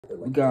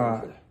We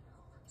got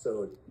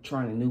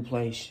trying a new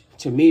place.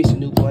 To me, it's a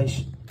new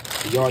place.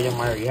 Y'all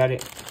might already had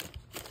it.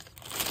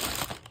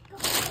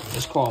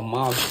 It's called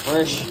Miles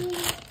Fresh.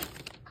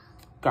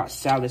 Got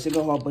salads. It got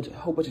a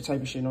whole bunch of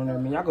type of shit on there,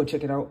 man. Y'all go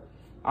check it out.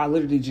 I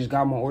literally just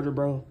got my order,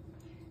 bro.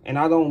 And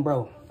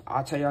bro,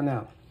 I'll tell y'all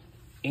now.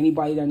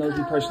 Anybody that knows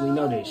me personally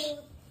know this.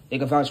 They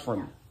can vouch for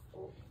me.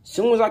 As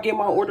soon as I get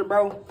my order,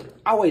 bro,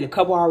 I wait a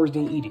couple hours,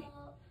 then eat it.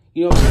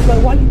 You know what I'm saying?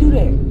 Like, why you do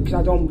that? Because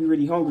I don't be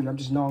really hungry. I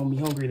just know I'm going to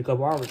be hungry in a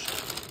couple hours.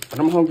 But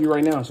I'm hungry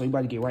right now, so you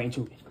about to get right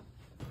into it.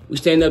 We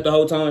standing up the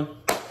whole time.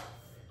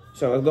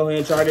 So let's go ahead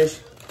and try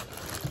this.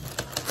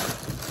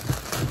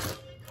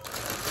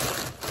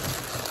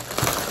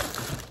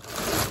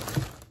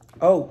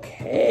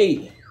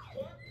 Okay.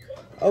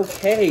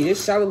 Okay,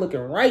 this salad looking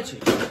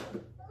righteous.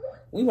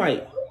 We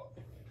might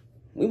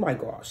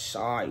go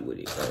outside with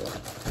it, bro.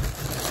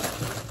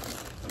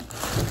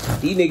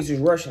 These niggas is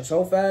rushing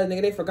so fast,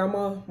 nigga, they forgot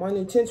my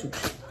Nintendo.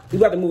 We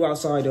about to move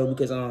outside though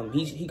because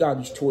he got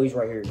these toys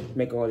right here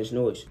making all this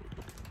noise.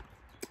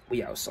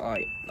 We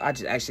outside. I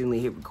just accidentally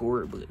hit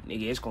record, but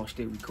nigga, it's gonna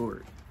still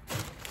record.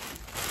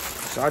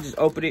 So I just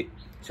opened it.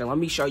 So let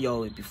me show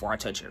y'all it before I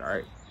touch it,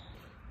 alright?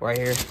 Right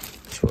here.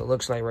 That's what it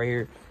looks like right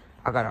here.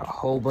 I got a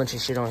whole bunch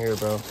of shit on here,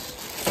 bro.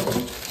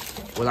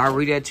 Will I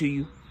read that to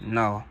you?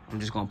 No. I'm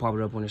just gonna pop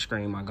it up on the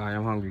screen, my guy.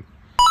 I'm hungry.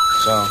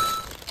 So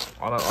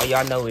all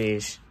y'all know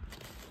is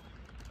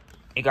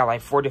it got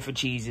like 4 different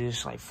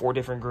cheeses, like 4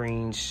 different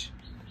greens,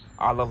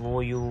 olive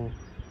oil,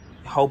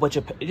 a whole bunch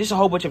of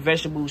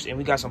vegetables, and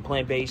we got some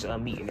plant-based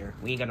meat in there.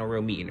 We ain't got no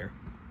real meat in there.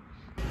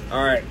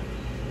 All right,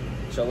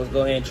 so let's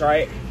go ahead and try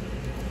it.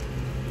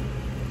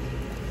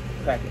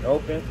 Crack it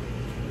open.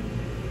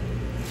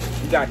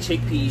 We got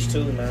chickpeas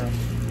too, man.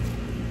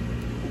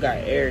 We got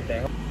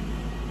everything.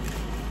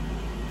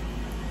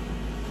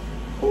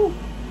 Ooh,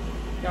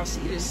 y'all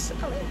see this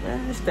salad,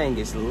 man? This thing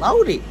is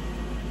loaded.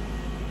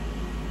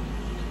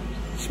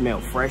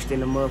 Smell fresh in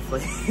the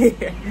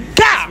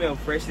motherfucker. Smell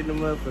fresh in the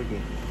motherfucker.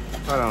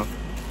 Hold on.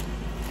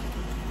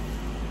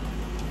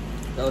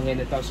 Go ahead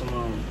and throw some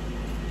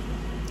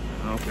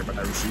I don't care about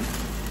that receipt.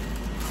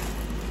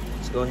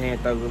 Let's go ahead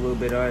and throw a little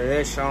bit of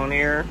this on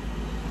there.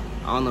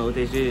 I don't know what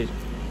this is.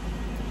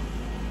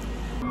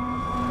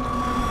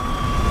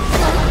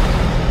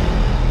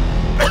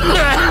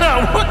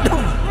 What the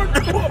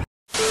fuck?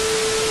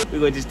 We're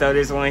gonna just throw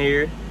this one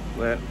here.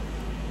 Well,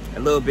 a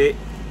little bit.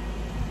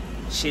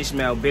 Shit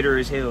smell bitter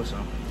as hell, so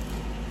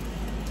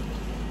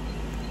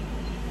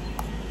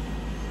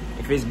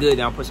if it's good,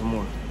 then I'll put some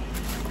more.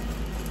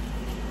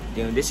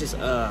 Then this is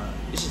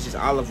just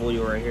olive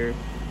oil right here.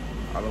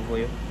 Olive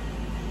oil.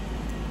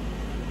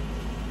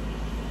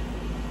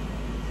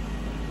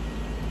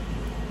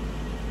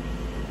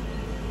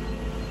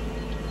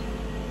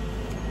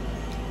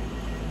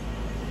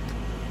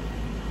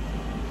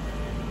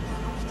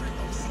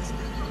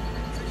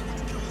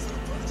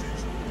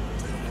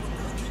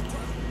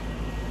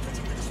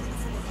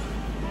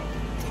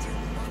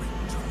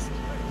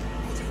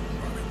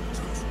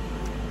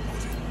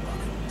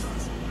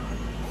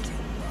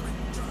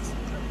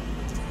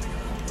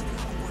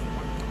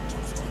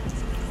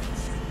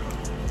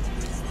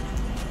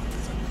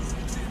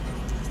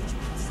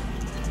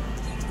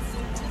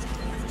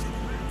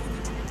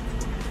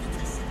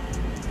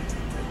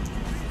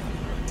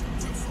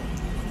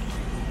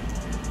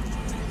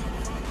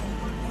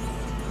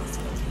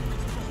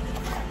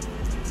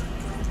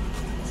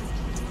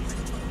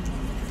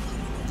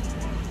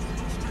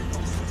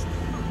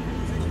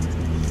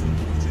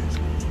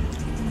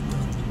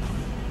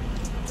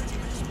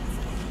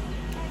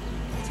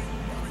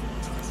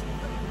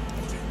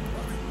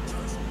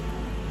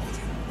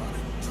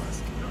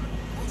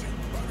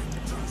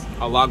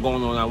 A lot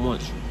going on at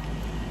once.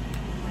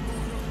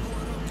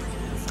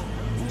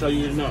 I'll tell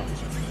you now.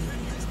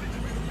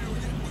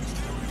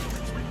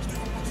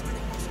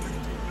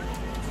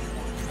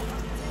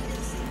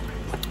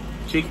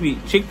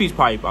 Chickpeas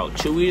probably about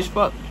chewy as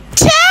fuck.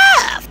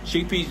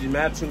 Chickpeas is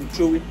mad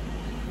chewy.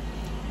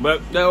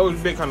 But that was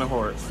a bit kind of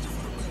hard.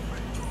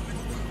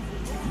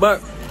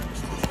 But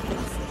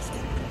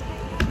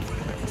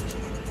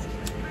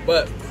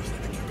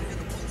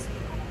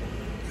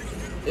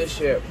this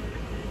shit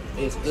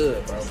is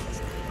good, bro.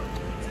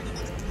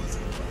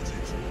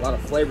 A lot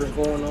of flavors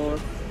going on.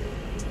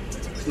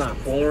 It's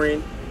not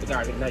boring. It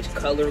got a nice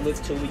color look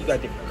to it. You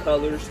got different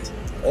colors.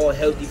 All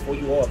healthy for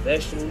you, all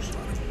vegetables.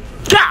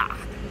 Yeah!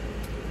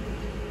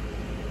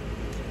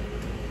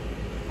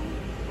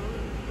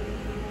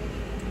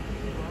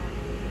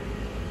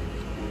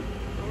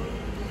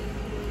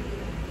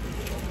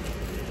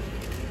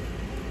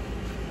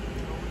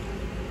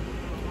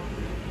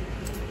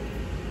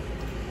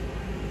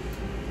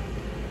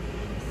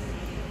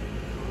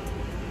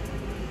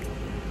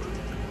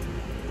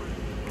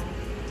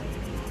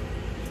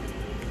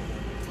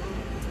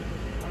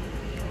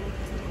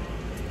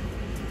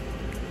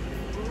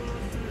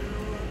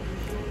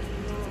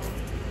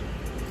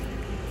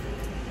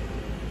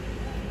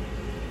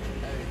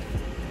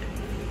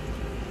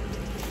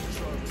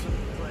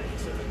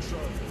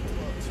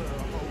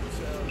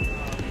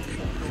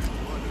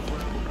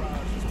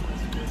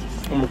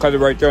 I'm gonna cut it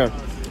right there.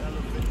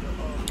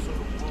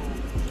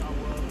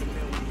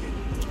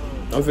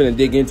 I'm finna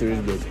dig into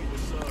this bitch.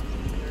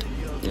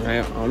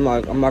 I'm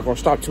not gonna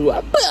stop too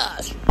loud.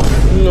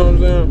 You know what I'm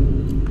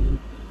saying?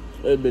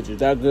 This bitch is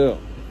that good.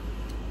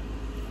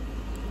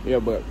 Yeah,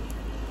 but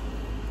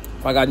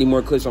if I got any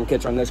more clips, I'm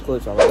catch our next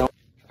clips.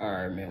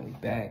 Alright, man, we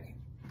back.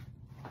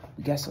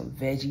 We got some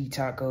veggie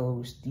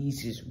tacos.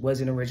 These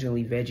wasn't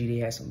originally veggie. They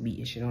had some meat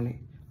and shit on it.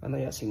 I know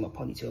y'all seen my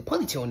ponytail.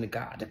 Ponytail in the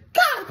god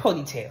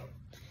ponytail.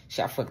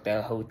 Shit, I fucked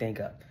that whole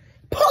thing up.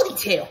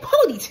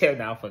 Ponytail.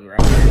 Now I'm fucking right.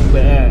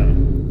 But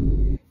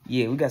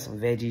yeah, we got some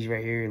veggies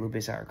right here. A little bit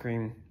of sour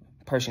cream.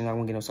 Personally, I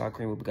won't get no sour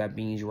cream, but we got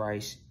beans,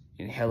 rice,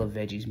 and hella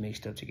veggies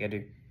mixed up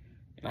together.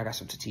 And I got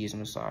some tortillas on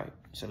the side.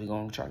 So we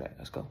gonna try that.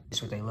 Let's go. This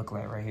is what they look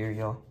like right here,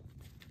 y'all.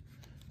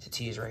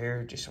 Tortillas right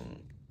here. Just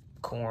some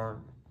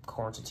corn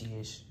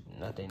tortillas.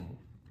 Nothing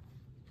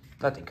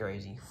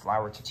crazy.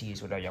 Flour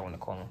tortillas, whatever y'all want to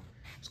call them.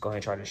 Let's go ahead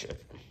and try this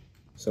shit.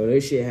 So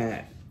this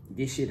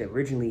shit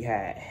originally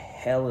had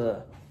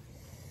hella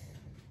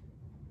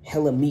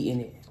meat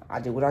in it.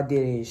 What I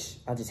did is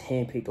I just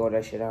handpicked all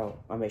that shit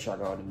out. I made sure I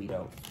got all the meat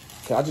out.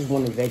 Cause I just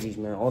wanted veggies,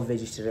 man. All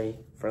veggies today.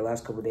 For the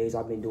last couple of days,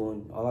 all I've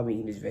been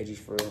eating is veggies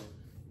for real.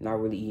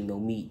 Not really eating no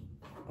meat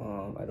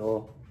at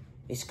all.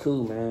 It's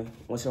cool, man.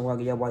 Once in a while,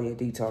 get your body a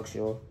detox,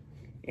 y'all.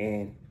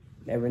 And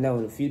never know,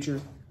 in the future,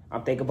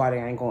 I'm thinking about it.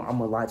 I'm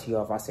gonna lie to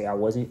y'all if I say I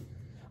wasn't.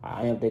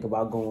 I am thinking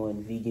about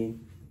going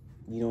vegan.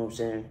 You know what I'm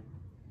saying?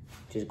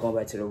 Just going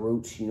back to the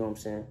roots, you know what I'm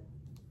saying?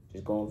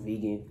 Just going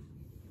vegan.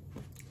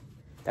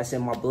 That's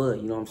in my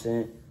blood, you know what I'm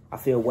saying? I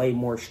feel way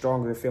more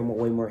stronger,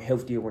 way more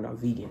healthier when I'm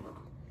vegan.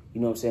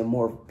 You know what I'm saying?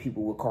 More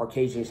people with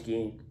Caucasian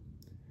skin,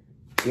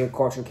 their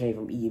culture came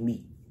from eating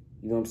meat.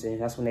 You know what I'm saying?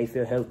 That's when they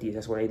feel healthiest.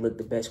 That's when they look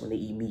the best when they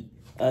eat meat.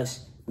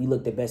 Us, we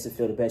look the best and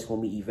feel the best when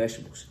we eat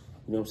vegetables.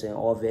 You know what I'm saying?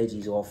 All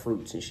veggies, all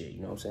fruits and shit,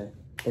 you know what I'm saying?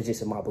 That's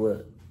just in my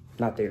blood,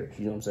 not theirs,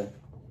 you know what I'm saying?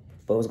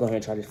 But let's go ahead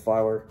and try this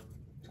flour.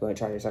 Let's go ahead and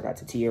try this. I got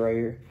tortilla right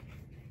here.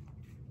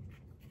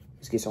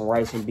 Let's get some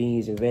rice and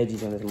beans and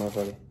veggies on this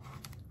motherfucker.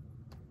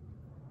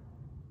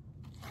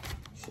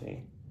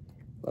 See,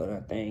 load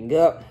that thing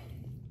up.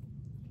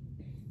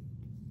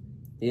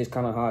 It's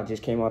kind of hot.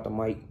 Just came out the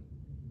mic.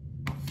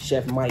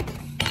 Chef Mike.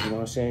 You know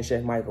what I'm saying?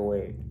 Chef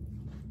Microwave.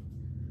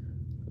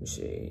 Let's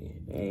see.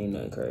 Ain't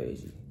nothing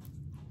crazy.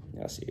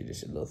 Y'all see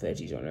just a little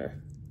veggies on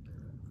there.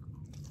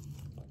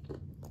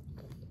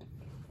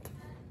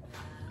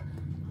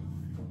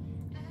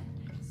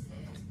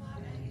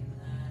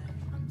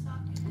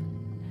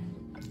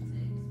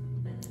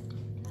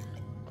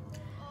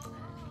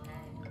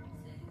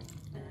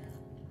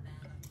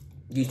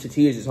 These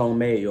tortillas is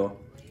homemade, y'all.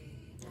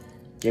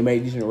 They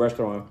made these in a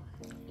restaurant.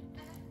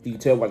 You can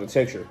tell by the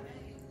texture.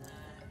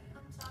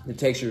 The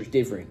texture is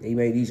different. They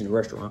made these in a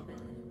restaurant.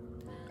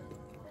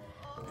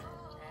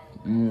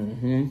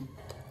 Mm-hmm.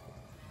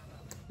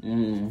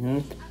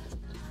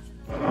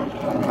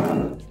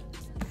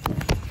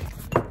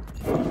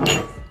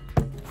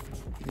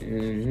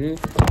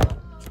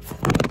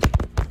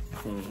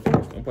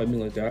 Don't play me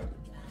like that.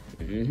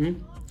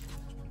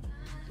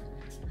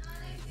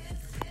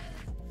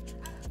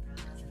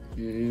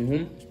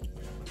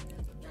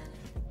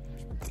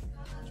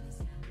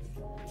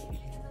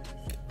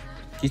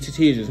 These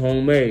tortillas is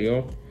homemade,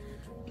 yo.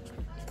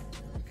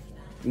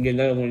 Get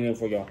another one in there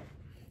for y'all.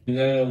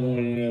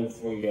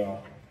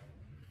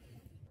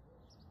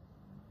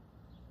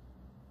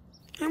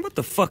 Man, what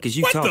the fuck is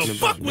you talking about? What the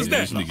fuck was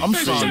that? I'm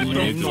sorry,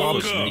 man.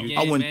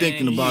 I wasn't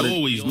thinking about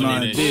it when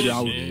I did it.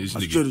 I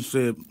should have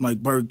said, like,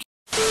 Burger King.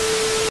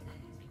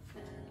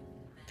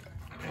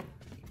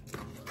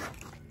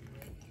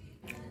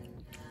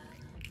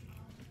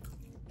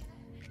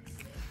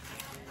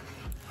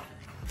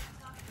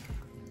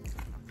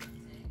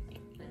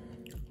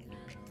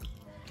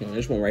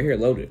 This one right here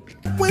loaded.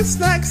 With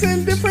snacks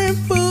and different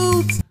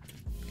foods.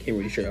 Can't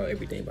really show y'all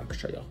everything, but I can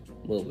show y'all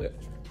a little bit.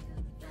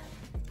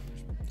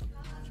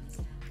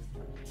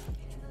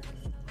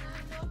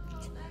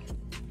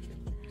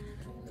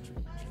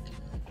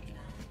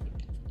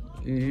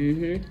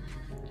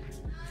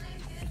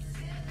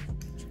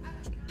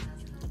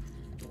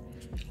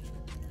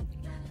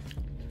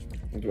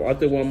 So I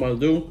think what I'm gonna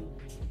do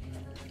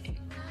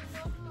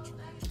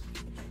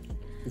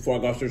before I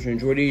go start to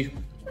enjoy these,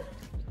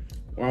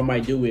 what I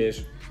might do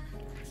is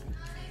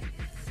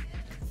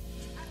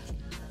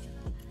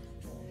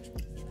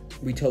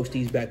re-toast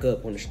these back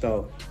up on the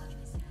stove.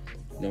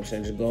 You know what I'm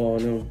saying? Just go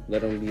on them,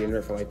 let them be in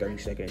there for like 30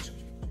 seconds,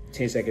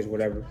 10 seconds,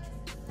 whatever.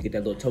 Get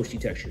that little toasty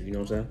texture, you know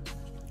what I'm saying?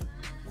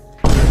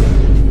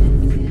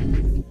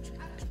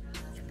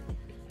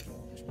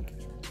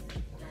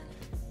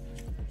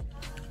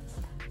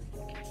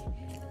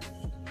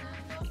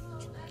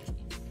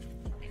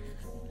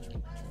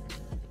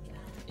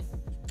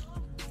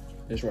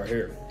 This right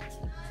here.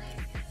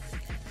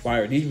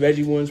 Fire. These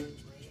veggie ones,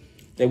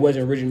 they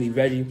wasn't originally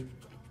veggie.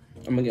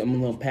 I'm a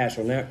little pass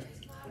on that.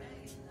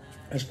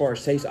 As far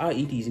as taste, I'll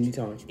eat these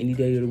anytime, any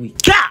day of the week.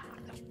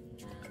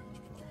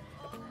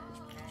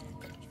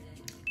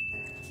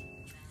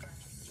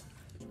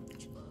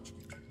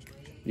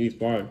 He's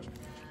fine.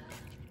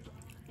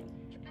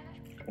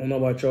 I don't know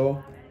about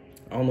y'all.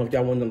 I don't know if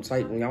y'all one of them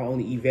type when y'all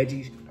only eat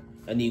veggies.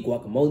 I need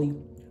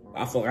guacamole.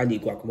 I feel like I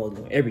need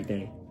guacamole on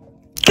everything.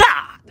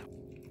 God!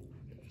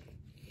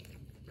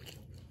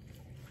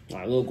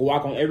 Like a little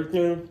guac on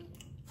everything.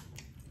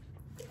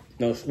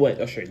 No sweat.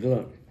 That shit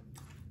good.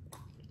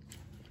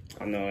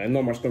 I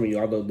know my stomach,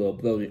 y'all look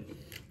bloated.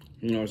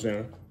 You know what I'm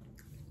saying?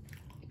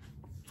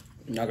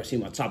 Y'all can see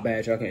my top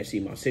ass. Y'all can't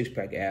see my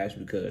six-pack ass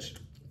because,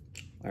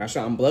 like I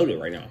said, I'm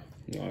bloated right now.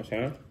 You know what I'm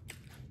saying?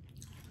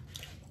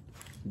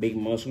 Big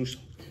muscles.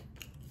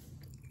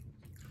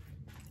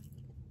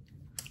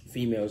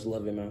 Females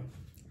love it, man.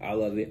 I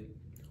love it.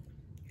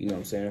 You know what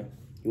I'm saying?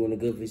 You want a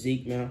good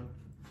physique, man?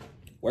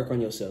 Work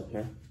on yourself,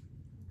 man.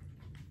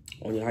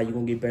 On how you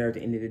gonna get better at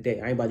the end of the day.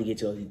 I ain't about to get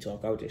to LZ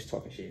talk. I was just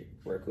talking shit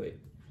real quick.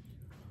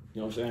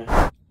 You know what I'm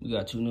saying? We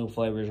got 2 new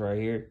flavors right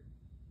here.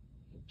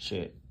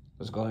 Shit.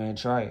 Let's go ahead and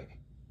try it.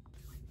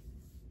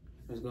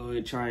 Let's go ahead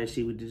and try and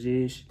see what this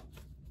is.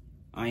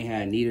 I ain't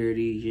had neither of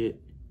these yet.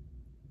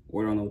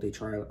 Or I don't know what they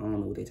try. I don't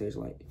know what they taste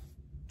like.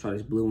 Try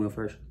this blue one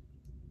first.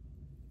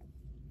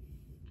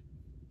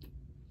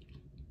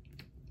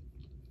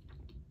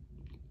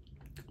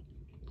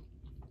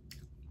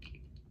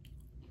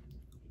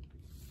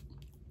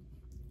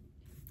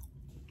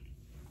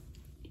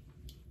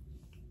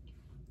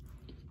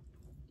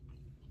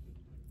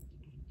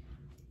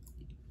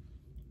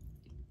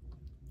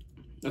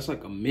 That's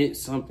like a mint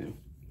something.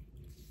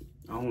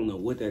 I don't know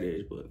what that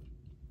is, but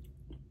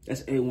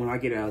that's A1. I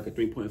get it like a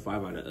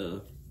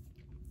 3.5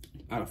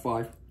 out of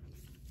 5.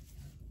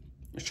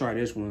 Let's try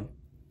this one.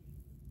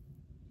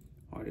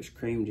 Oh, this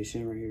cream just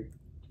in right here.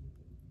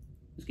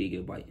 Let's get a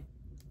good bite.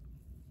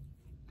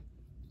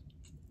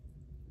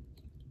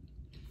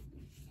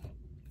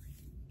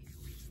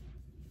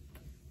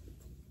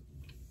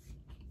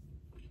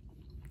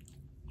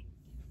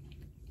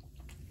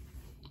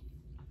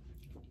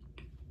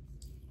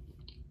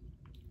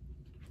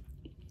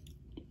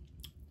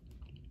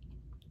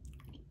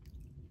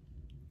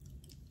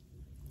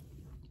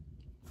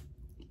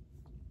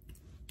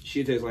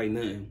 Shit tastes like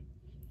nothing.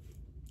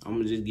 I'm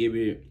gonna just give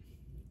it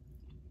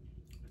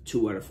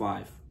 2 out of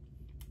 5.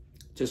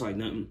 Tastes like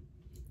nothing.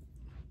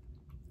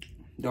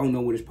 Don't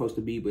know what it's supposed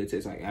to be, but it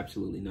tastes like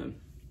absolutely nothing.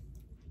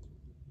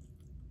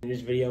 In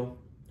this video,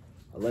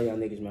 I love y'all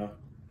niggas, man.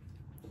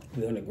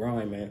 We on the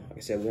grind, man. Like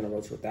I said, we're gonna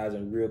roll to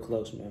 1,000 real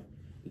close, man.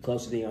 We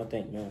closer than y'all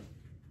think, man.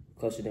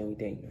 Closer than we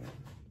think, man.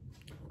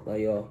 Love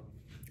y'all.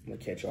 I'm gonna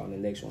catch y'all in the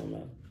next one,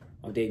 man.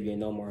 I'm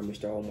Davian Omar,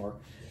 Mr. Omar.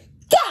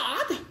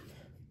 God!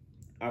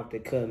 Out the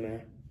cut,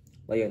 man.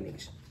 Love y'all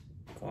niggas.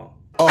 Come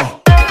on.